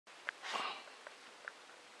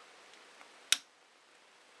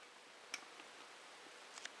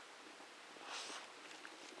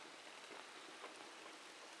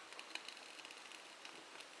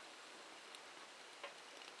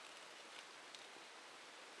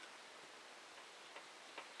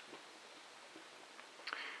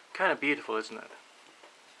Kind of beautiful, isn't it?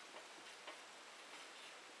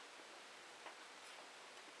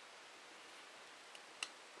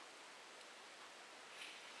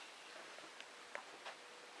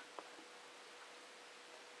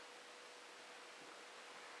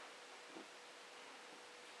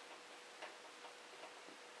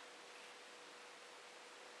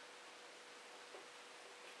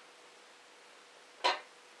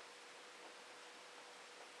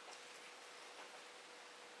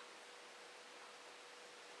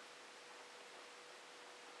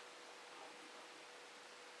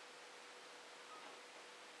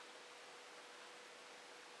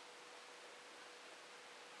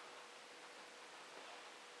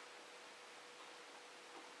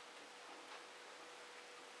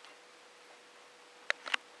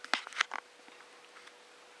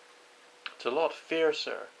 It's a lot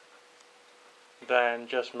fiercer than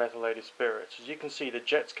just methylated spirits. As you can see, the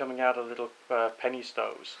jets coming out of little penny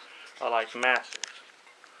stoves are like massive.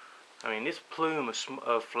 I mean, this plume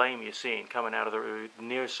of flame you're seeing coming out of the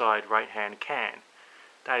near side right hand can,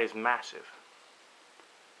 that is massive.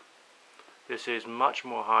 This is much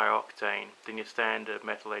more high octane than your standard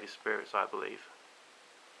methylated spirits, I believe.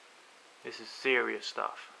 This is serious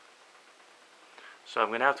stuff. So I'm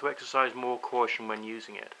going to have to exercise more caution when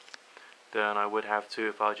using it than I would have to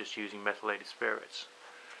if I was just using methylated spirits.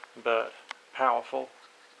 But powerful,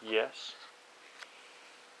 yes.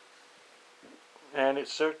 And it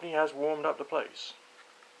certainly has warmed up the place.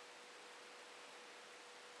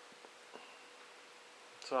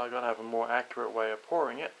 So I've got to have a more accurate way of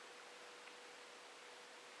pouring it.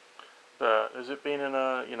 But has it been an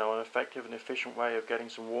effective and efficient way of getting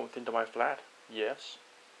some warmth into my flat? Yes.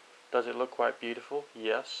 Does it look quite beautiful?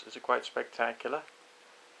 Yes. Is it quite spectacular?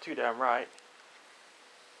 Too damn right.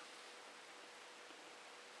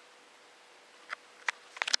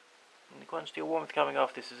 And the quantity of warmth coming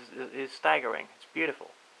off this is staggering. It's beautiful.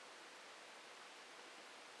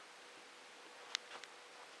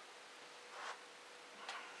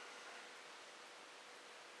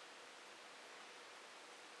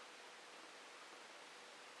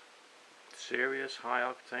 Serious high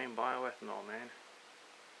octane bioethanol, man.